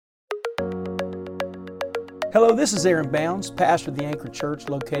Hello, this is Aaron Bounds, pastor of the Anchor Church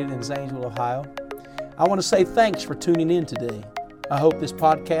located in Zanesville, Ohio. I want to say thanks for tuning in today. I hope this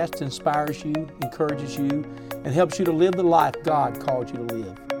podcast inspires you, encourages you, and helps you to live the life God called you to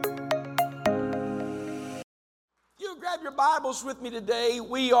live. You grab your Bibles with me today.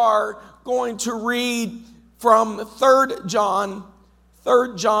 We are going to read from 3 John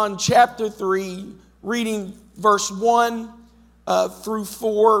chapter 3, reading verse 1 through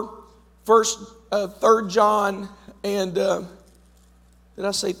 4. First, 3 John and, did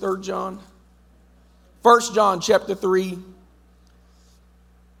I say 3 John? 1 John chapter 3.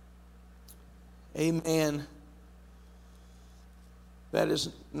 Amen. That is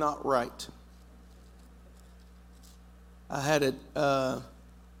not right. I had it, I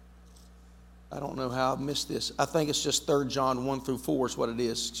don't know how I missed this. I think it's just 3 John 1 through 4 is what it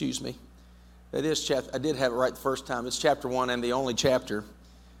is. Excuse me. It is chapter. I did have it right the first time. It's chapter 1 and the only chapter.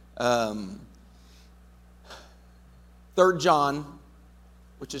 3 John,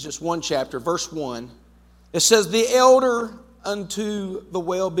 which is just one chapter, verse 1. It says, "The elder unto the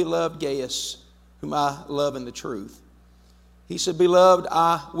well-beloved Gaius, whom I love in the truth. He said, Beloved,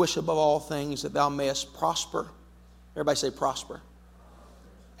 I wish above all things that thou mayest prosper." Everybody say prosper.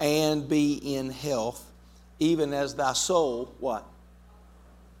 "And be in health, even as thy soul," what?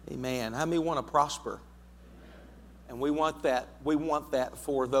 Amen. How many want to prosper? And we want that. We want that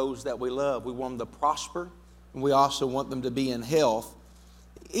for those that we love. We want them to prosper, and we also want them to be in health.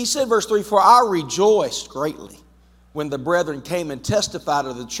 He said, verse 3, "For I rejoiced greatly when the brethren came and testified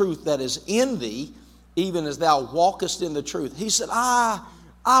of the truth that is in thee, even as thou walkest in the truth." He said, I'm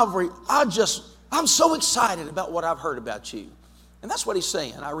so excited about what I've heard about you. And that's what he's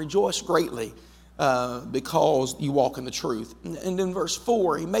saying. I rejoice greatly because you walk in the truth. And in verse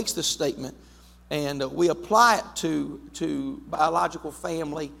 4, he makes this statement, and we apply it to biological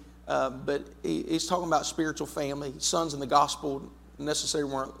family, but he's talking about spiritual family. Sons in the gospel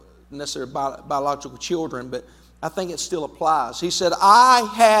weren't necessarily biological children, but I think it still applies. He said, "I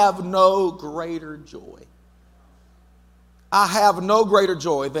have no greater joy. I have no greater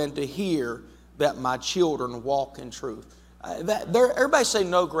joy than to hear that my children walk in truth." Everybody say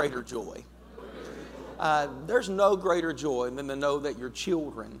no greater joy. There's no greater joy than to know that your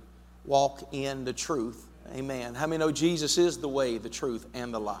children walk in the truth. Amen. How many know Jesus is the way, the truth,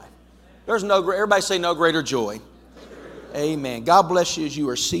 and the life? Everybody say no greater joy. Amen. God bless you as you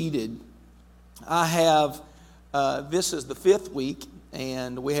are seated. I have, this is the 5th week,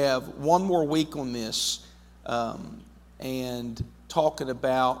 and we have one more week on this, and talking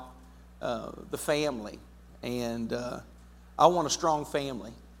about the family. And I want a strong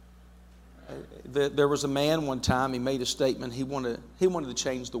family. There was a man one time, he made a statement, he wanted to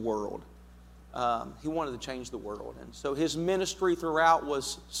change the world. He wanted to change the world. And so his ministry throughout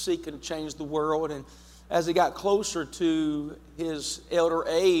was seeking to change the world. And as he got closer to his elder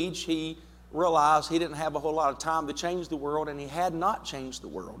age, he realized he didn't have a whole lot of time to change the world, and he had not changed the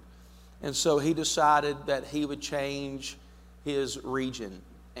world. And so he decided that he would change his region.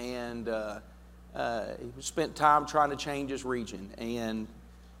 And he spent time trying to change his region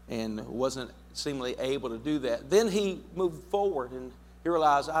and wasn't seemingly able to do that. Then he moved forward and he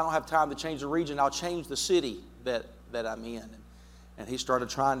realized, I don't have time to change the region, I'll change the city that I'm in. And he started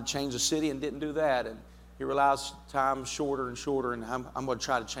trying to change the city and didn't do that. And he realized time's shorter and shorter, and I'm going to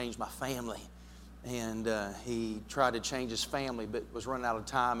try to change my family. And he tried to change his family, but was running out of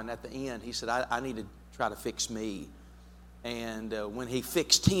time. And at the end, he said, I need to try to fix me. And when he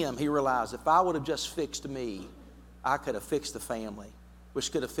fixed him, he realized if I would have just fixed me, I could have fixed the family,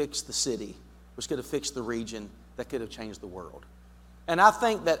 which could have fixed the city, which could have fixed the region, that could have changed the world. And I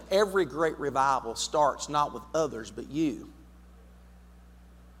think that every great revival starts not with others, but you.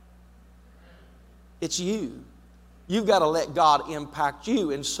 It's you. You've got to let God impact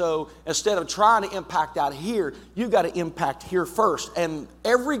you. And so instead of trying to impact out here, you've got to impact here first. And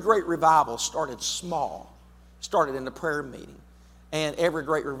every great revival started small, started in the prayer meeting. And every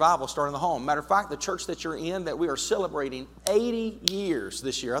great revival started in the home. Matter of fact, the church that you're in, that we are celebrating 80 years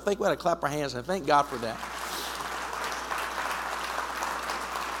this year. I think we ought to clap our hands and thank God for that.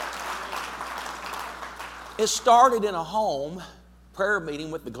 It started in a home prayer meeting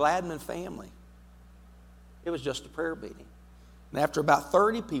with the Gladman family. It was just a prayer meeting. And after about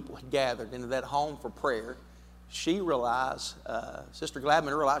 30 people had gathered into that home for prayer, she realized, Sister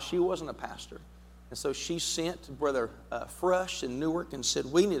Gladman realized she wasn't a pastor. And so she sent Brother Frush in Newark and said,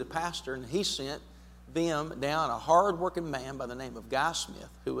 we need a pastor. And he sent them down a hard-working man by the name of Guy Smith,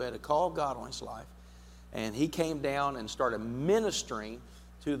 who had a call of God on his life. And he came down and started ministering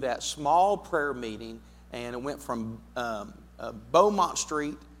to that small prayer meeting. And it went from Beaumont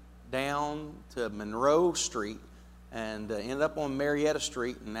Street down to Monroe Street and ended up on Marietta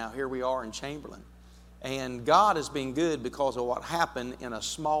Street, and now here we are in Chamberlain. And God has been good because of what happened in a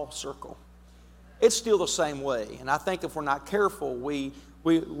small circle. It's still the same way, and I think if we're not careful, we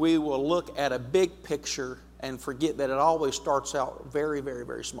will look at a big picture and forget that it always starts out very, very,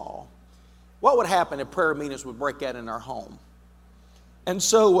 very small. What would happen if prayer meetings would break out in our home? And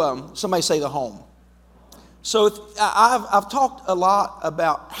so, somebody say the home. So I've talked a lot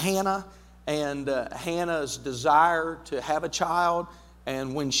about Hannah and Hannah's desire to have a child.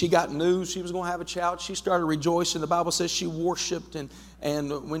 And when she got news she was going to have a child, she started rejoicing. The Bible says she worshiped, and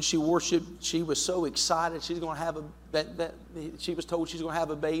when she worshiped, she was so excited. She's going to have she was told she's going to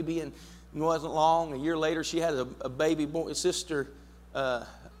have a baby, and it wasn't long. A year later, she had a baby boy. Sister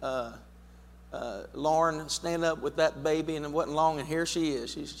Lauren stand up with that baby, and it wasn't long, and here she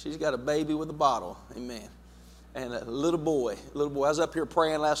is. She's got a baby with a bottle. Amen. And a little boy. I was up here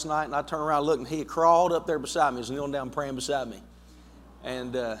praying last night, and I turned around and looked, and he had crawled up there beside me. He was kneeling down praying beside me.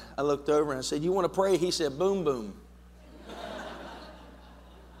 And I looked over and I said, "You want to pray?" He said, "Boom, boom."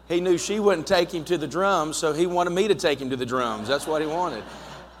 He knew she wouldn't take him to the drums, so he wanted me to take him to the drums. That's what he wanted.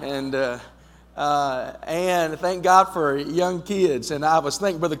 And thank God for young kids. And I was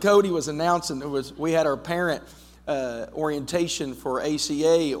thinking, Brother Cody was announcing, we had our parent orientation for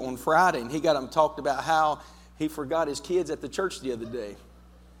ACA on Friday, and he got them talked about how he forgot his kids at the church the other day.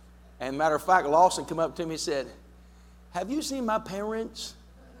 And matter of fact, Lawson come up to me and said, "Have you seen my parents?"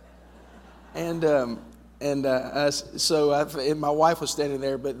 And my wife was standing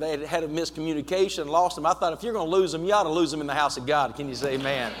there, but they had a miscommunication, lost them. I thought, if you're going to lose them, you ought to lose them in the house of God. Can you say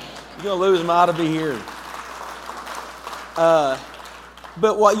amen? If you're going to lose them, I ought to be here.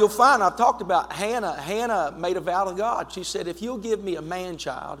 But what you'll find, I've talked about Hannah. Hannah made a vow to God. She said, "If you'll give me a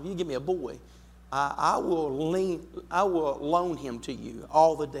man-child, if you give me a boy, I will loan him to you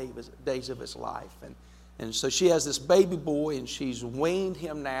all the days of his life." And so she has this baby boy, and she's weaned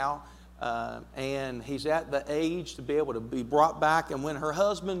him now, and he's at the age to be able to be brought back. And when her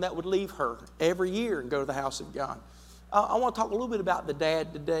husband, that would leave her every year and go to the house of God. I want to talk a little bit about the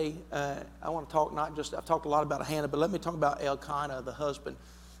dad today. I want to talk I've talked a lot about Hannah, but let me talk about Elkanah, the husband.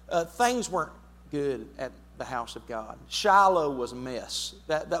 Things weren't good at the house of God. Shiloh was a mess.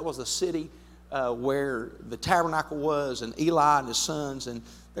 That was the city where the tabernacle was, and Eli and his sons, and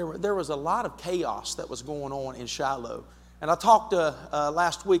there was a lot of chaos that was going on in Shiloh. And I talked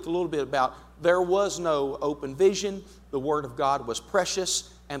last week a little bit about there was no open vision, the Word of God was precious,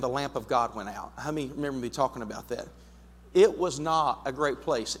 and the lamp of God went out. How many remember me talking about that? It was not a great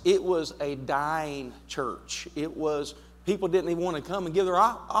place. It was a dying church. People didn't even want to come and give their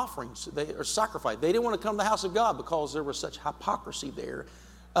offerings or sacrifice. They didn't want to come to the house of God because there was such hypocrisy there.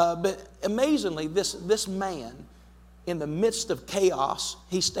 But amazingly, this man, in the midst of chaos,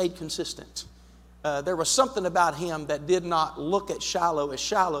 he stayed consistent. There was something about him that did not look at Shiloh as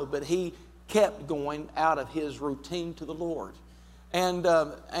Shiloh, but he kept going out of his routine to the Lord. And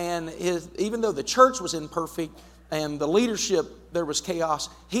even though the church was imperfect and the leadership, there was chaos,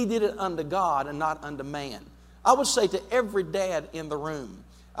 he did it unto God and not unto man. I would say to every dad in the room,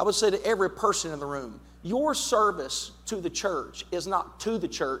 I would say to every person in the room, your service to the church is not to the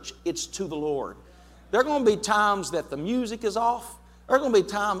church, it's to the Lord. There are going to be times that the music is off. There are going to be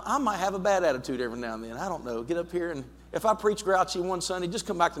times I might have a bad attitude every now and then. I don't know. Get up here, and if I preach grouchy one Sunday, just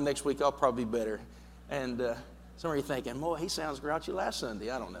come back the next week. I'll probably be better. And some of you are thinking, "Boy, he sounds grouchy last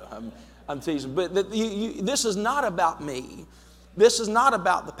Sunday." I don't know. I'm teasing. But this is not about me. This is not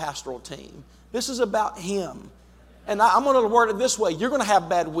about the pastoral team. This is about him. And I'm going to word it this way. You're going to have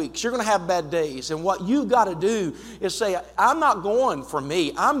bad weeks. You're going to have bad days. And what you've got to do is say, "I'm not going for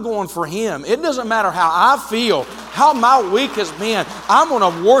me. I'm going for him. It doesn't matter how I feel, how my week has been. I'm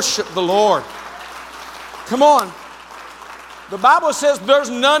going to worship the Lord." Come on. The Bible says there's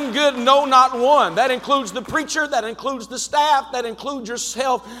none good, no, not one. That includes the preacher, that includes the staff, that includes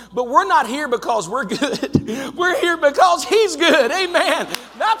yourself. But we're not here because we're good. We're here because he's good. Amen.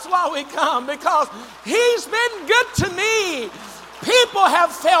 That's why we come, because he's been good to me. People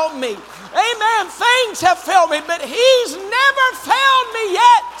have failed me. Amen. Things have failed me, but he's never failed me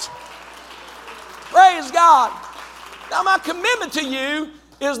yet. Praise God. Now, my commitment to you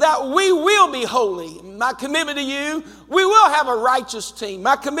is that we will be holy. My commitment to you, we will have a righteous team.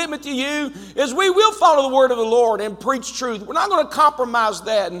 My commitment to you is we will follow the word of the Lord and preach truth. We're not going to compromise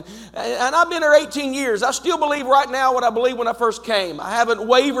that. And I've been here 18 years. I still believe right now what I believed when I first came. I haven't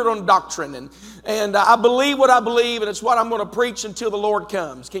wavered on doctrine. And I believe what I believe, and it's what I'm going to preach until the Lord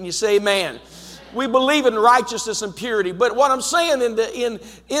comes. Can you say amen? we believe in righteousness and purity. But what I'm saying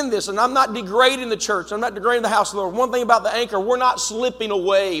in this, and I'm not degrading the church, I'm not degrading the house of the Lord. One thing about the Anchor, we're not slipping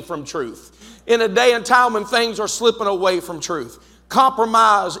away from truth. In a day and time when things are slipping away from truth.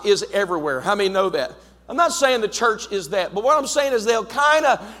 Compromise is everywhere. How many know that? I'm not saying the church is that, but what I'm saying is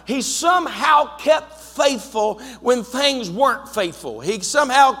he somehow kept faithful when things weren't faithful. He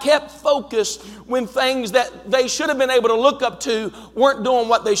somehow kept focused when things that they should have been able to look up to weren't doing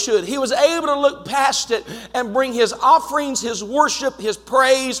what they should. He was able to look past it and bring his offerings, his worship, his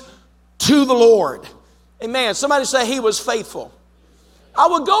praise to the Lord. Amen. Somebody say he was faithful. I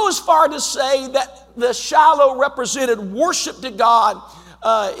would go as far to say that the Shiloh represented worship to God.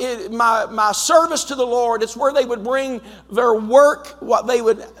 My service to the Lord, it's where they would bring their work, what they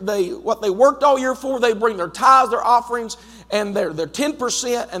worked all year for. They bring their tithes, their offerings, and their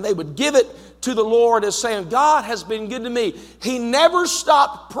 10%, and they would give it to the Lord as saying, God has been good to me. He never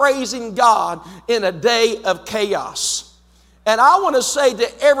stopped praising God in a day of chaos. And I want to say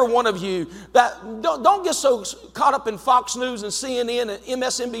to every one of you that don't get so caught up in Fox News and CNN and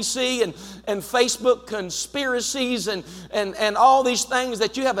MSNBC and Facebook conspiracies and all these things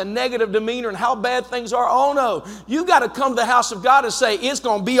that you have a negative demeanor and how bad things are. Oh no, you got to come to the house of God and say, it's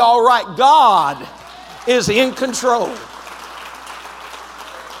going to be all right. God is in control.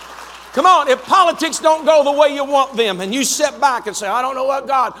 Come on, if politics don't go the way you want them and you sit back and say, I don't know what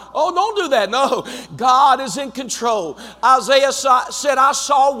God, oh, don't do that. No, God is in control. Isaiah said, I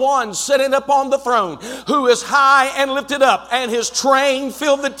saw one sitting upon the throne who is high and lifted up, and his train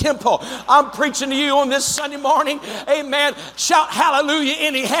filled the temple. I'm preaching to you on this Sunday morning. Amen. Shout hallelujah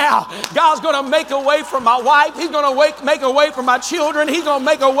anyhow. God's going to make a way for my wife. He's going to make a way for my children. He's going to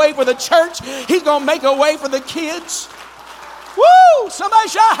make a way for the church. He's going to make a way for the kids. Woo! Somebody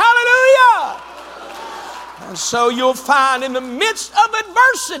shout hallelujah! And so you'll find in the midst of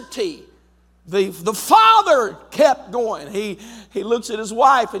adversity, the father kept going. He looks at his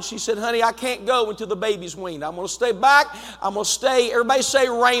wife and she said, honey, I can't go until the baby's weaned. I'm going to stay back. I'm going to stay. Everybody say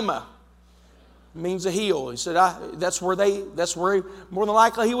Rhema. It means a heel. He said, that's where more than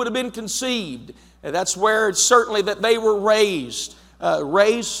likely he would have been conceived. And that's where it's certainly that they were raised.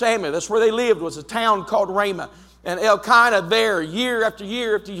 Raised Samuel. That's where they lived, was a town called Ramah. And Elkanah there, year after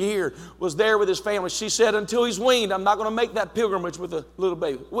year after year, was there with his family. She said, until he's weaned, I'm not going to make that pilgrimage with a little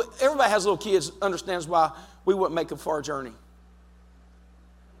baby. Everybody has little kids, understands why we wouldn't make a far journey.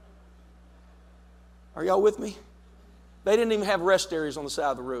 Are y'all with me? They didn't even have rest areas on the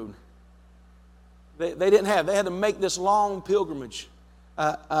side of the road. They didn't have. They had to make this long pilgrimage.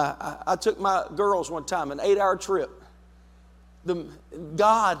 I took my girls one time, an 8-hour trip.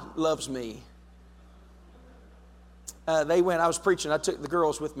 God loves me. They went, I was preaching, I took the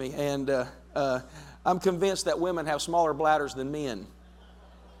girls with me, and I'm convinced that women have smaller bladders than men.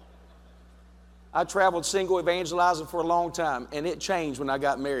 I traveled single evangelizing for a long time, and it changed when I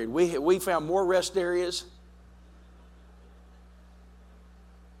got married. We found more rest areas.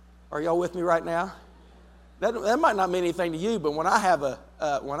 Are y'all with me right now? That might not mean anything to you, but when I have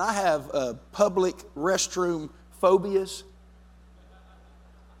public restroom phobias,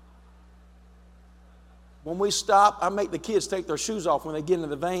 when we stop, I make the kids take their shoes off when they get into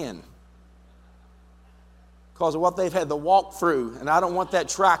the van because of what they've had to walk through, and I don't want that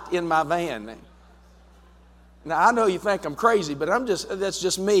tracked in my van. Now, I know you think I'm crazy, but that's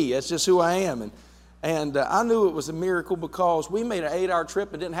just me. That's just who I am. And I knew it was a miracle because we made an 8-hour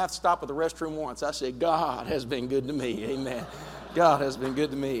trip and didn't have to stop at the restroom once. I said, God has been good to me. Amen. God has been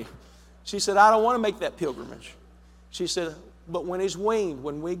good to me. She said, I don't want to make that pilgrimage. She said, but when he's weaned,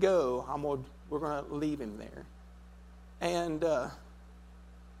 when we go, we're going to leave him there. And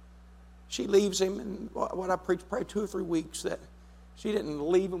she leaves him, and what I preached probably 2 or 3 weeks, that she didn't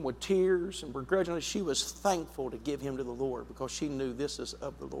leave him with tears and begrudgingly. She was thankful to give him to the Lord because she knew this is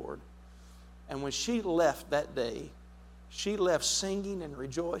of the Lord. And when she left that day, she left singing and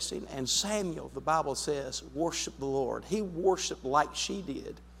rejoicing. And Samuel, the Bible says, worshiped the Lord. He worshiped like she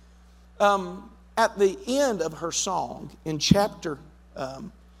did. At the end of her song, in chapter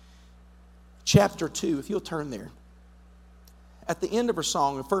 2, if you'll turn there. At the end of her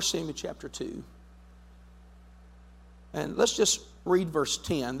song, in 1 Samuel chapter 2, and let's just read verse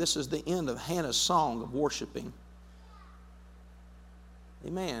 10. This is the end of Hannah's song of worshiping.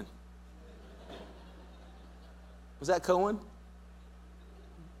 Amen. Was that Cohen?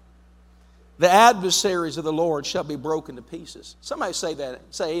 The adversaries of the Lord shall be broken to pieces. Somebody say that.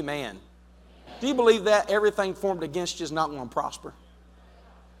 Say amen. Do you believe that everything formed against you is not going to prosper?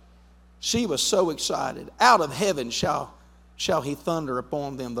 She was so excited. Out of heaven shall he thunder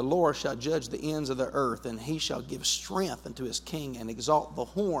upon them. The Lord shall judge the ends of the earth, and he shall give strength unto his king and exalt the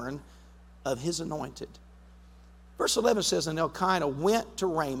horn of his anointed. Verse 11 says, and Elkanah went to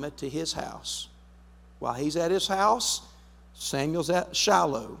Ramah to his house. While he's at his house, Samuel's at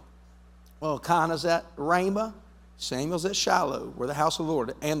Shiloh. Well, Elkanah's at Ramah, Samuel's at Shiloh, where the house of the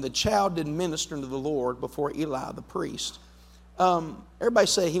Lord. And the child did minister unto the Lord before Eli the priest. Everybody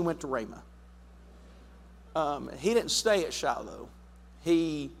say he went to Ramah. He didn't stay at Shiloh.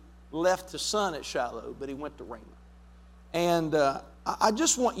 He left his son at Shiloh, but he went to Ramah. And I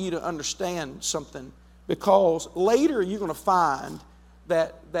just want you to understand something, because later you're going to find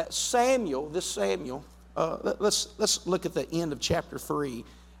that Samuel, let's look at the end of chapter 3.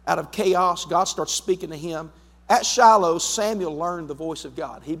 Out of chaos, God starts speaking to him. At Shiloh, Samuel learned the voice of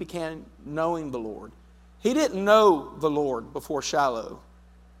God. He began knowing the Lord. He didn't know the Lord before Shiloh.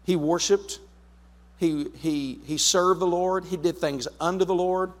 He worshiped. He served the Lord. He did things under the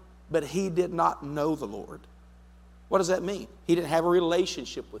Lord, but he did not know the Lord. What does that mean? He didn't have a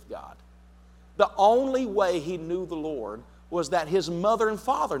relationship with God. The only way he knew the Lord was that his mother and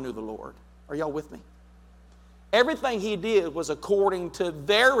father knew the Lord. Are y'all with me? Everything he did was according to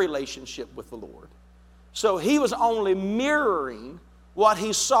their relationship with the Lord. So he was only mirroring what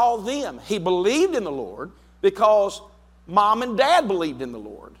he saw them. He believed in the Lord because mom and dad believed in the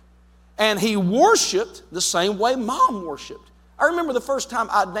Lord. And he worshiped the same way mom worshiped. I remember the first time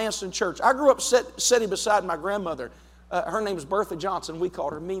I danced in church. I grew up sitting beside my grandmother. Her name was Bertha Johnson. We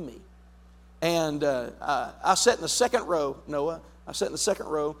called her Mimi. And I sat in the second row, Noah. I sat in the second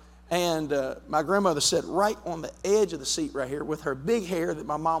row. And my grandmother sat right on the edge of the seat right here with her big hair that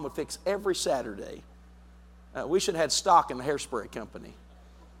my mom would fix every Saturday. We should have had stock in the hairspray company.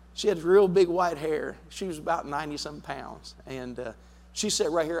 She had real big white hair. She was about 90-some pounds. And she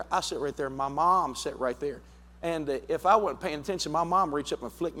sat right here. I sat right there. My mom sat right there. And if I wasn't paying attention, my mom reached up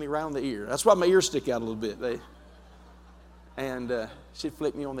and flicked me right on the ear. That's why my ears stick out a little bit. And she'd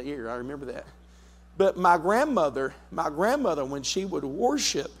flick me on the ear. I remember that. But my grandmother, when she would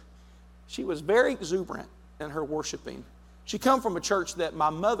worship, she was very exuberant in her worshiping. She come from a church that my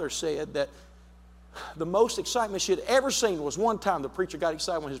mother said that the most excitement she had ever seen was one time the preacher got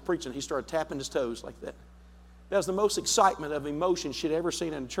excited when he was preaching. He started tapping his toes like that. That was the most excitement of emotion she'd ever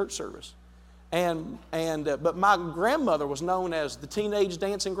seen in a church service. But my grandmother was known as the teenage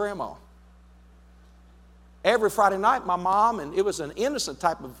dancing grandma. Every Friday night, my mom, and it was an innocent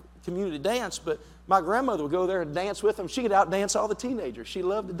type of community dance, but my grandmother would go there and dance with them. She could outdance all the teenagers. She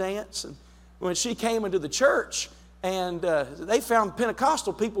loved to dance. And when she came into the church, and they found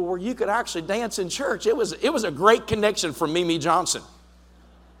Pentecostal people where you could actually dance in church, it was a great connection for Mimi Johnson.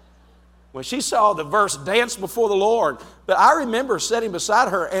 When she saw the verse, dance before the Lord. But I remember sitting beside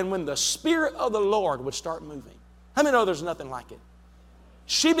her, and when the Spirit of the Lord would start moving. How many know there's nothing like it?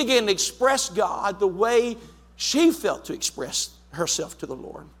 She began to express God the way she felt to express herself to the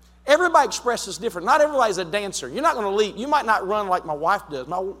Lord. Everybody expresses different. Not everybody's a dancer. You're not going to lead. You might not run like my wife does.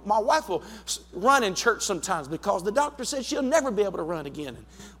 My wife will run in church sometimes because the doctor said she'll never be able to run again. And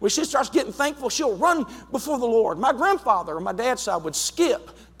when she starts getting thankful, she'll run before the Lord. My grandfather on my dad's side would skip.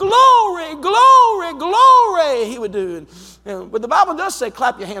 Glory, glory, glory, he would do. But the Bible does say,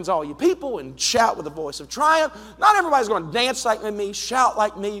 clap your hands, all you people, and shout with a voice of triumph. Not everybody's going to dance like me, shout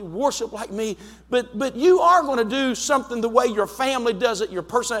like me, worship like me, but you are going to do something the way your family does it, your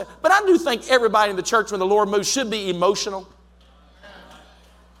person. But I do think everybody in the church when the Lord moves should be emotional.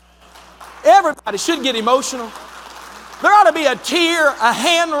 Everybody should get emotional. There ought to be a tear, a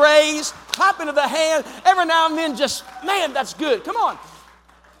hand raised, clapping of the hand, every now and then just, man, that's good. Come on.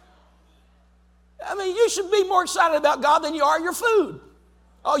 I mean, you should be more excited about God than you are your food.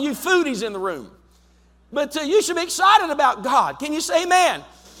 All you foodies in the room. But you should be excited about God. Can you say amen?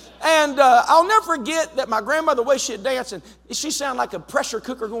 And I'll never forget that my grandmother, the way she'd dance, and she sounded like a pressure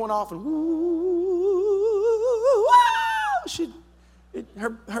cooker going off, and woo, she'd get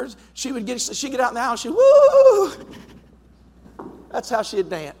out in the house, she'd woo. That's how she'd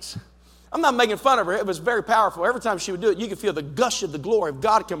dance. I'm not making fun of her. It was very powerful. Every time she would do it, you could feel the gush of the glory of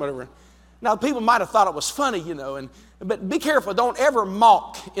God coming over her. Now, people might have thought it was funny, but be careful. Don't ever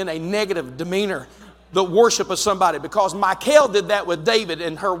mock in a negative demeanor the worship of somebody, because Michal did that with David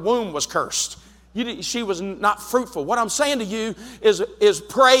and her womb was cursed. She was not fruitful. What I'm saying to you is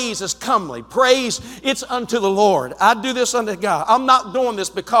praise is comely. Praise, it's unto the Lord. I do this unto God. I'm not doing this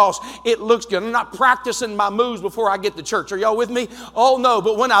because it looks good. I'm not practicing my moves before I get to church. Are y'all with me? Oh, no.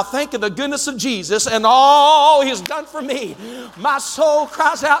 But when I think of the goodness of Jesus and all He's done for me, my soul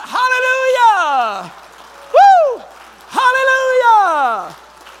cries out, hallelujah! Woo! Hallelujah!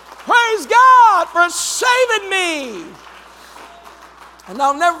 Praise God for saving me. And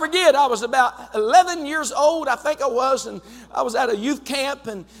I'll never forget, I was about 11 years old, I think I was, and I was at a youth camp,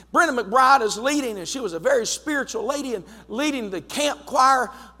 and Brenda McBride is leading, and she was a very spiritual lady and leading the camp choir.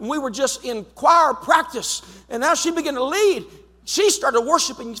 And we were just in choir practice, and now she began to lead. She started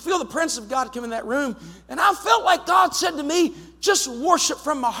worshiping. You feel the presence of God come in that room, and I felt like God said to me, just worship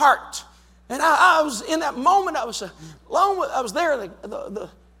from my heart. And I was in that moment, I was alone with, I was there. The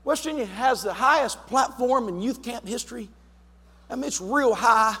West Virginia has the highest platform in youth camp history. I mean, it's real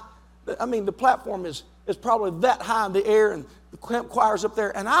high. I mean, the platform is probably that high in the air, and the camp choir's up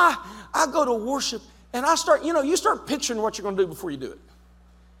there. And I go to worship, and I start, you start picturing what you're going to do before you do it.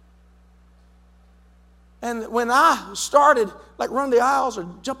 And when I started, like running the aisles or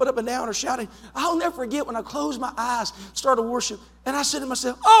jumping up and down or shouting, I'll never forget when I closed my eyes, started worship, and I said to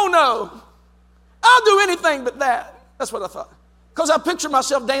myself, oh no, I'll do anything but that. That's what I thought. Because I pictured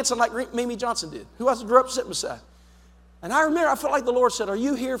myself dancing like Mimi Johnson did, who I grew up sitting beside. And I remember, I felt like the Lord said, are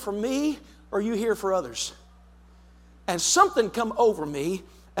you here for me or are you here for others? And something come over me,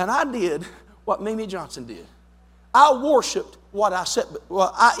 and I did what Mimi Johnson did. I worshiped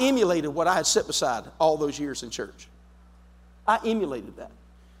I emulated what I had set beside all those years in church. I emulated that.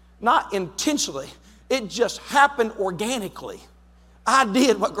 Not intentionally. It just happened organically. I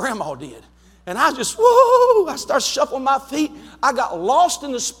did what Grandma did. And I just, woo, I started shuffling my feet. I got lost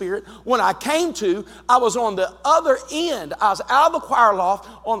in the Spirit. When I came to, I was on the other end. I was out of the choir loft,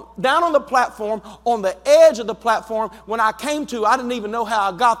 down on the platform, on the edge of the platform. When I came to, I didn't even know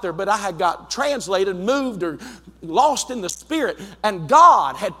how I got there, but I had got translated, moved, or lost in the Spirit. And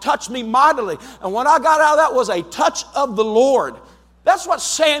God had touched me mightily. And when I got out of that was a touch of the Lord. That's what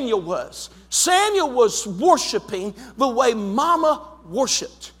Samuel was. Samuel was worshiping the way Mama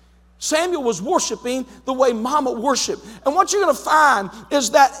worshiped. Samuel was worshiping the way Mama worshiped. And what you're going to find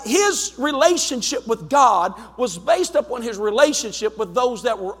is that his relationship with God was based upon his relationship with those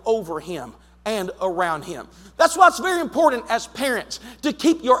that were over him and around him. That's why it's very important as parents to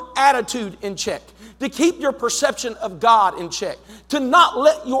keep your attitude in check, to keep your perception of God in check, to not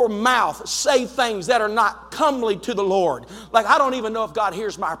let your mouth say things that are not comely to the Lord. Like, I don't even know if God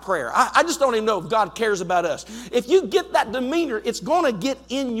hears my prayer. I just don't even know if God cares about us. If you get that demeanor, it's going to get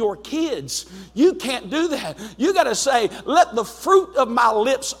in your kids. You can't do that. You got to say, let the fruit of my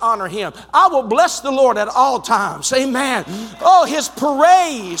lips honor him. I will bless the Lord at all times. Amen. Oh, his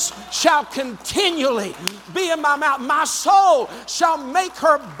praise shall continually be in my mouth. My soul shall make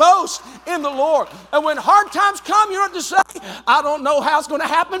her boast in the Lord. And when hard times come, you know what to say? I don't know how it's going to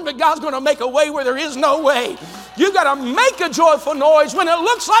happen, but God's going to make a way where there is no way. You got to make a joyful noise when it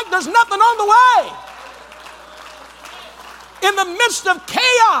looks like there's nothing on the way. In the midst of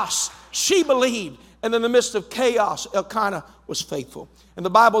chaos, she believed. And in the midst of chaos, Elkanah was faithful. And the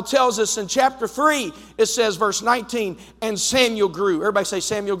Bible tells us in chapter 3, it says, verse 19, and Samuel grew. Everybody say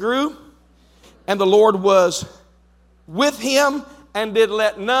Samuel grew. And the Lord was with him and did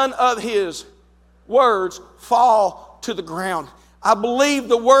let none of his words fall to the ground. I believe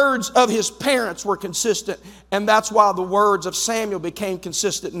the words of his parents were consistent, and that's why the words of Samuel became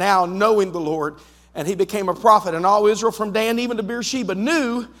consistent now, knowing the Lord, and he became a prophet. And all Israel from Dan even to Beersheba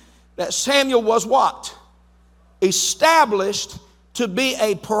knew that Samuel was what? Established to be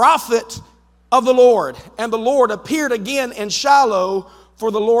a prophet of the Lord. And the Lord appeared again in Shiloh,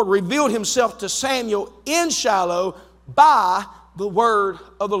 for the Lord revealed himself to Samuel in Shiloh by the word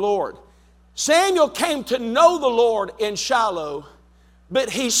of the Lord. Samuel came to know the Lord in Shiloh, but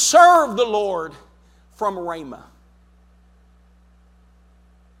he served the Lord from Ramah.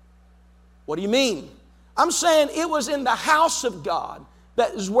 What do you mean? I'm saying it was in the house of God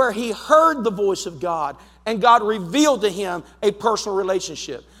that is where he heard the voice of God, and God revealed to him a personal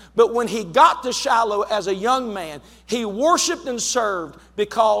relationship. But when he got to Shiloh as a young man, he worshiped and served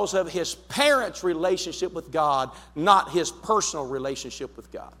because of his parents' relationship with God, not his personal relationship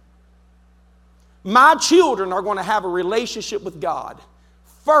with God. My children are going to have a relationship with God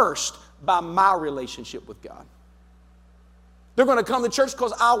first by my relationship with God. They're going to come to church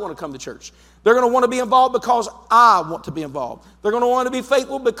because I want to come to church. They're going to want to be involved because I want to be involved. They're going to want to be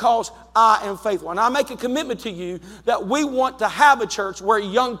faithful because I am faithful. And I make a commitment to you that we want to have a church where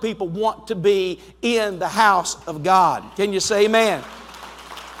young people want to be in the house of God. Can you say amen?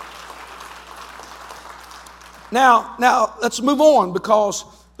 Now let's move on, because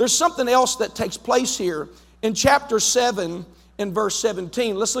there's something else that takes place here. In chapter 7, in verse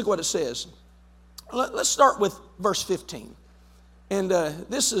 17, let's look what it says. Let's start with verse 15. And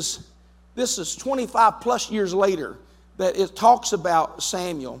this is 25 plus years later that it talks about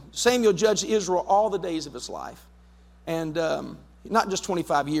Samuel. Samuel judged Israel all the days of his life. And not just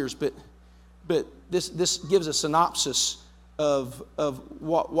 25 years, but this gives a synopsis of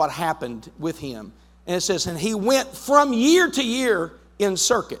what happened with him. And it says, and he went from year to year in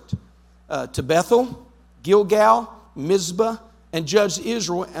circuit to Bethel, Gilgal, Mizpah, and judged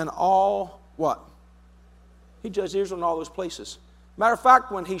Israel and all what? He judged Israel in all those places. Matter of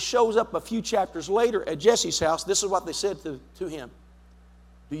fact, when he shows up a few chapters later at Jesse's house, this is what they said to him.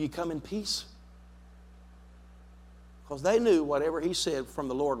 Do you come in peace? Because they knew whatever he said from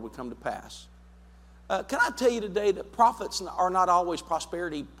the Lord would come to pass. Can I tell you today that prophets are not always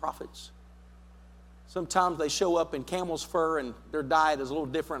prosperity prophets? Sometimes they show up in camel's fur and their diet is a little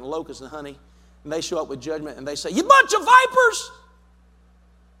different than locusts and honey. And they show up with judgment and they say, you bunch of vipers!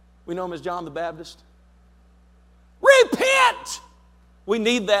 We know him as John the Baptist. Repent! We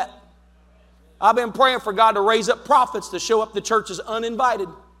need that. I've been praying for God to raise up prophets to show up the churches uninvited.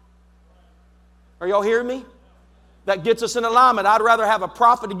 Are y'all hearing me? That gets us in alignment. I'd rather have a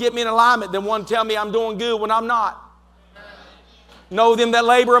prophet to get me in alignment than one tell me I'm doing good when I'm not. Know them that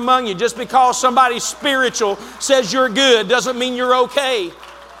labor among you. Just because somebody's spiritual says you're good doesn't mean you're okay.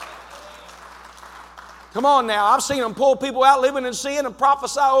 Come on now. I've seen them pull people out living in sin and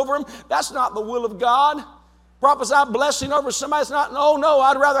prophesy over them. That's not the will of God. Prophesy blessing over somebody. It's not. No.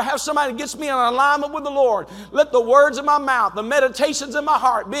 I'd rather have somebody that gets me in alignment with the Lord. Let the words of my mouth, the meditations of my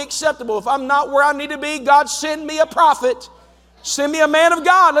heart be acceptable. If I'm not where I need to be, God, send me a prophet. Send me a man of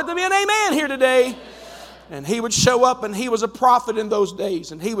God. Let there be an amen here today. And he would show up, and he was a prophet in those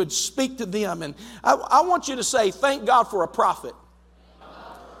days, and he would speak to them. And I want you to say, thank God for a prophet.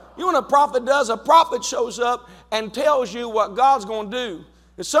 You know what a prophet does? A prophet shows up and tells you what God's going to do.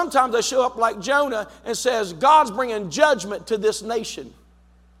 And sometimes they show up like Jonah and says, God's bringing judgment to this nation,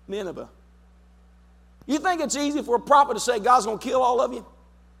 Nineveh. You think it's easy for a prophet to say God's going to kill all of you?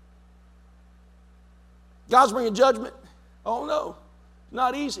 God's bringing judgment? Oh no,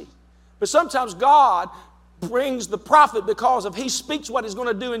 not easy. But sometimes God brings the prophet because if he speaks what he's going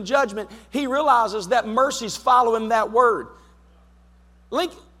to do in judgment, he realizes that mercy's following that word.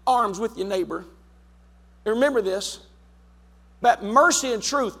 Link arms with your neighbor. And remember this, that mercy and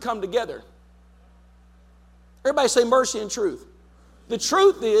truth come together. Everybody say mercy and truth. The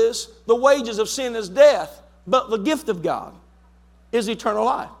truth is the wages of sin is death, but the gift of God is eternal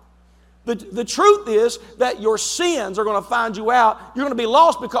life. The truth is that your sins are going to find you out. You're going to be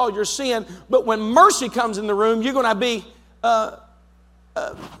lost because of your sin. But when mercy comes in the room, you're going to be...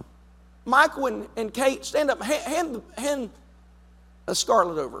 Michael and Kate, stand up. Hand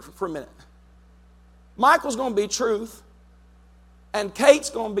Scarlett over for a minute. Michael's going to be truth, and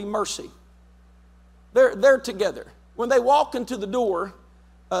Kate's going to be mercy. They're together. When they walk into the door,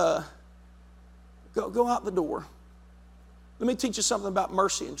 go out the door. Let me teach you something about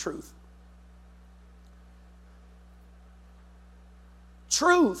mercy and truth.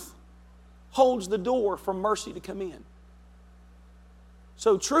 Truth holds the door for mercy to come in.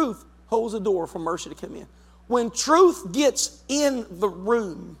 So truth holds the door for mercy to come in. When truth gets in the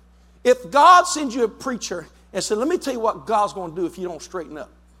room, if God sends you a preacher and says, let me tell you what God's going to do if you don't straighten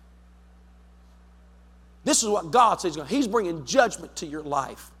up. This is what God says. He's bringing judgment to your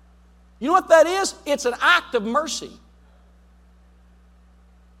life. You know what that is? It's an act of mercy.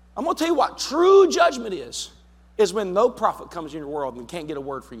 I'm going to tell you what true judgment is when no prophet comes in your world and can't get a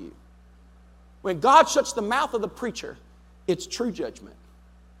word for you. When God shuts the mouth of the preacher, it's true judgment.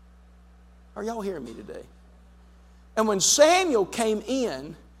 Are y'all hearing me today? And when Samuel came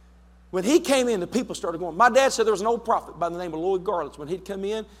in, the people started going. My dad said there was an old prophet by the name of Lloyd Garlitz. When he'd come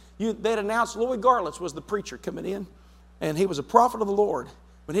in, they'd announced Lloyd Garlitz was the preacher coming in, and he was a prophet of the Lord.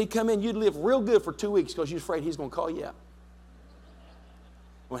 When he'd come in, you'd live real good for 2 weeks because you're afraid he's going to call you out.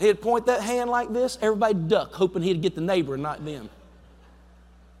 When he'd point that hand like this, everybody duck, hoping he'd get the neighbor and not them.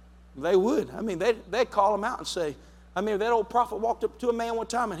 They would. I mean, they'd call him out and say, that old prophet walked up to a man one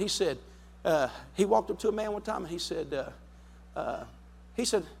time and he said, you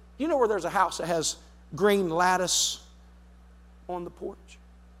know where there's a house that has green lattice on the porch?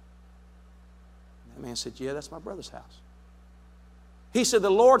 That man said, yeah, that's my brother's house. He said,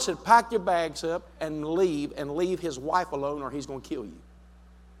 the Lord said, pack your bags up and leave his wife alone or he's going to kill you.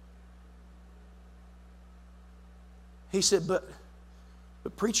 He said, but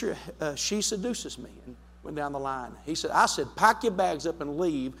preacher, she seduces me, and went down the line. He said, I said, pack your bags up and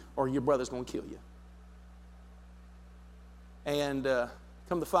leave or your brother's going to kill you. And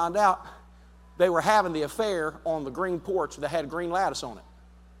come to find out, they were having the affair on the green porch that had green lattice on it.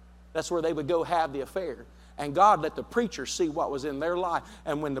 That's where they would go have the affair. And God let the preacher see what was in their life.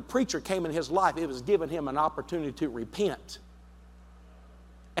 And when the preacher came in his life, it was giving him an opportunity to repent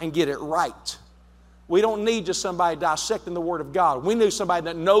and get it right. We don't need just somebody dissecting the Word of God. We need somebody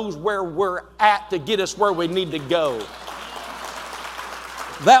that knows where we're at to get us where we need to go.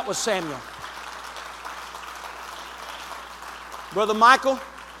 That was Samuel. Brother Michael,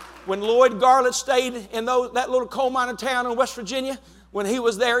 when Lloyd Garlett stayed in that little coal mining town in West Virginia, when he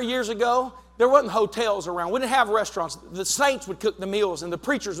was there years ago, there wasn't hotels around. We didn't have restaurants. The saints would cook the meals, and the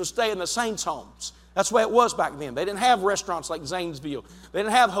preachers would stay in the saints' homes. That's the way it was back then. They didn't have restaurants like Zanesville. They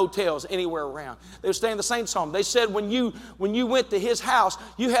didn't have hotels anywhere around. They would stay in the saints' home. They said when you went to his house,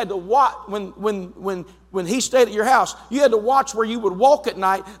 you had to watch, when he stayed at your house, you had to watch where you would walk at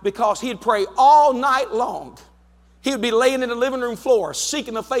night because he'd pray all night long. He would be laying in the living room floor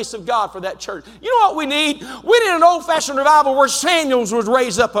seeking the face of God for that church. You know what we need? We need an old-fashioned revival where Samuels was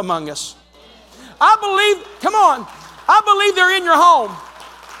raised up among us. I believe they're in your home.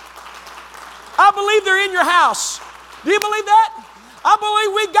 I believe they're in your house. Do you believe that? I believe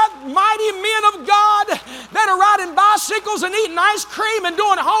we've got mighty men of God that are riding bicycles and eating ice cream and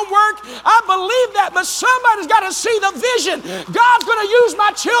doing homework. I believe that, but somebody's got to see the vision. God's going to use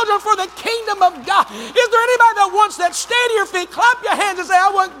my children for the kingdom of God. Is there anybody that wants that? Stand to your feet, clap your hands and say, I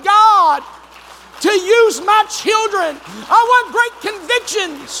want God to use my children. I want great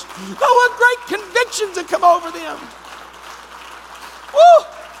convictions. I want great convictions to come over them. Woo!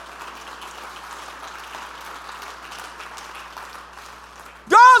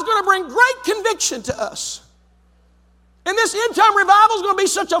 God's going to bring great conviction to us. And this end-time revival is going to be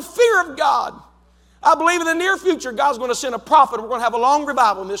such a fear of God. I believe in the near future, God's going to send a prophet. We're going to have a long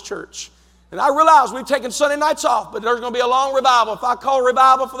revival in this church. And I realize we've taken Sunday nights off, but there's going to be a long revival. If I call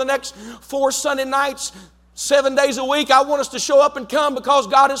revival for the next 4 Sunday nights, 7 days a week, I want us to show up and come because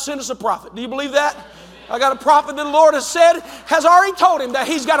God has sent us a prophet. Do you believe that? I got a prophet that the Lord has already told him that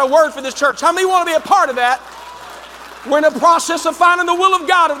he's got a word for this church. How many want to be a part of that? We're in the process of finding the will of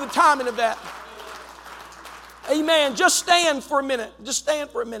God of the timing of that. Amen. Just stand for a minute. Just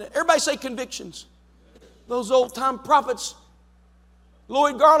stand for a minute. Everybody say convictions. Those old-time prophets.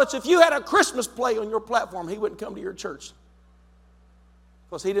 Lloyd Garlett, if you had a Christmas play on your platform, he wouldn't come to your church.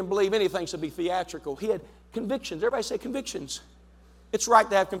 Because he didn't believe anything should be theatrical. He had convictions. Everybody say convictions. It's right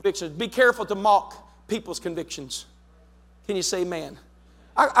to have convictions. Be careful to mock people's convictions. Can you say amen?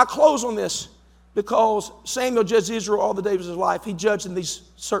 I close on this. Because Samuel judged Israel all the days of his life. He judged in these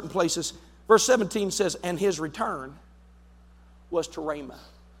certain places. Verse 17 says, and his return was to Ramah.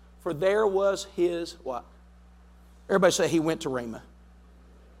 For there was his what? Everybody say he went to Ramah.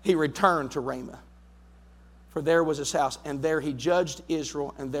 He returned to Ramah. For there was his house. And there he judged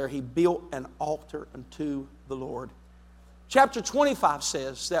Israel. And there he built an altar unto the Lord. Chapter 25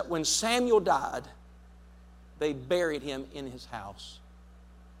 says that when Samuel died, they buried him in his house.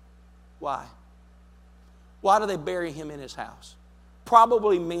 Why? Why do they bury him in his house?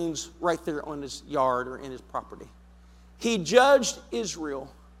 Probably means right there on his yard or in his property. He judged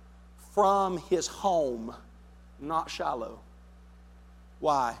Israel from his home, not Shiloh.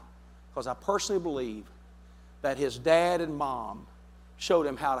 Why? Because I personally believe that his dad and mom showed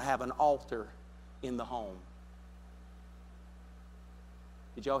him how to have an altar in the home.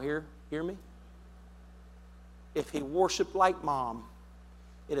 Did y'all hear me? If he worshiped like mom,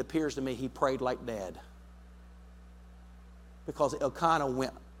 it appears to me he prayed like dad. Because Elkanah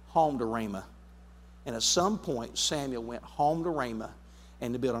went home to Ramah. And at some point, Samuel went home to Ramah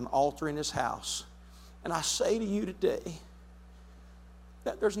and to build an altar in his house. And I say to you today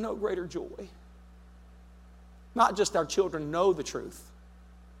that there's no greater joy. Not just our children know the truth,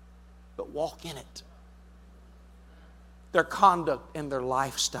 but walk in it. Their conduct and their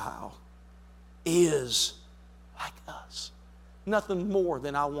lifestyle is like us. Nothing more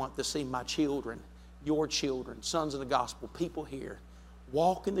than I want to see my children, your children, sons of the gospel, people here,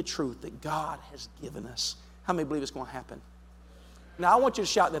 walk in the truth that God has given us. How many believe it's going to happen? Now I want you to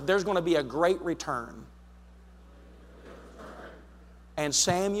shout that there's going to be a great return. And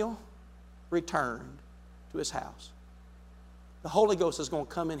Samuel returned to his house. The Holy Ghost is going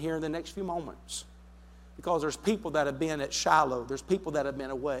to come in here in the next few moments. Because there's people that have been at Shiloh. There's people that have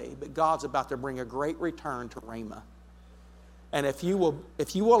been away. But God's about to bring a great return to Ramah. And if you will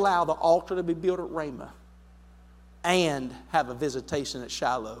allow the altar to be built at Ramah and have a visitation at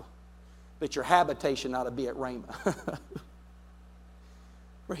Shiloh, that your habitation ought to be at Ramah.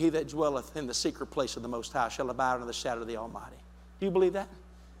 For he that dwelleth in the secret place of the Most High shall abide under the shadow of the Almighty. Do you believe that?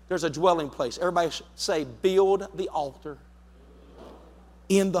 There's a dwelling place. Everybody say, build the altar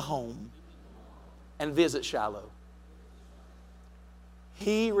in the home and visit Shiloh.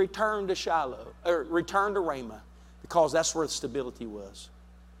 He returned to Shiloh, or returned to Ramah, because that's where the stability was,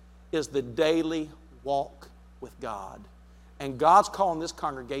 is the daily walk with God. And God's calling this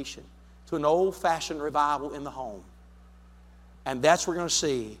congregation to an old-fashioned revival in the home. And that's what we're going to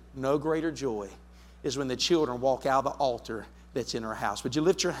see. No greater joy is when the children walk out of the altar that's in our house. Would you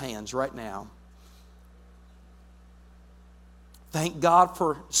lift your hands right now? Thank God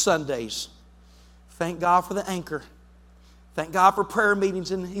for Sundays. Thank God for the anchor. Thank God for prayer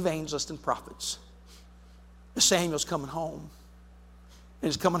meetings and evangelists and prophets. Samuel's coming home. And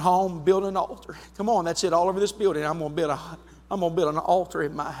he's coming home building an altar. Come on, that's it, all over this building. I'm going to build an altar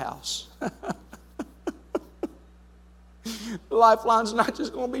in my house. Lifeline's not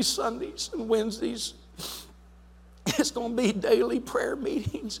just going to be Sundays and Wednesdays. It's going to be daily prayer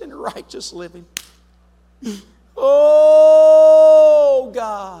meetings and righteous living. Oh,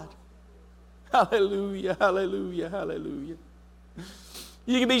 God. Hallelujah, hallelujah, hallelujah.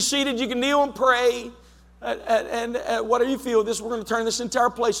 You can be seated, you can kneel and pray. And whatever you feel, we're going to turn this entire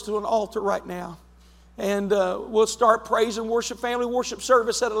place to an altar right now. And we'll start praise and worship, family worship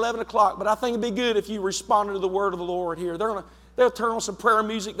service at 11 o'clock. But I think it'd be good if you responded to the word of the Lord here. They'll turn on some prayer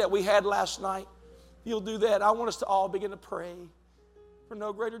music that we had last night. If you'll do that, I want us to all begin to pray for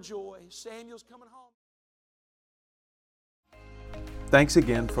no greater joy. Samuel's coming home. Thanks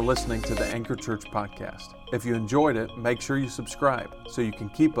again for listening to the Anchor Church podcast. If you enjoyed it, make sure you subscribe so you can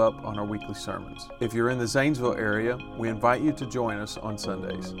keep up on our weekly sermons. If you're in the Zanesville area, we invite you to join us on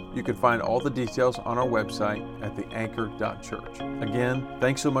Sundays. You can find all the details on our website at theanchor.church. Again,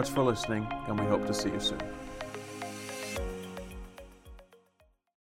 thanks so much for listening, and we hope to see you soon.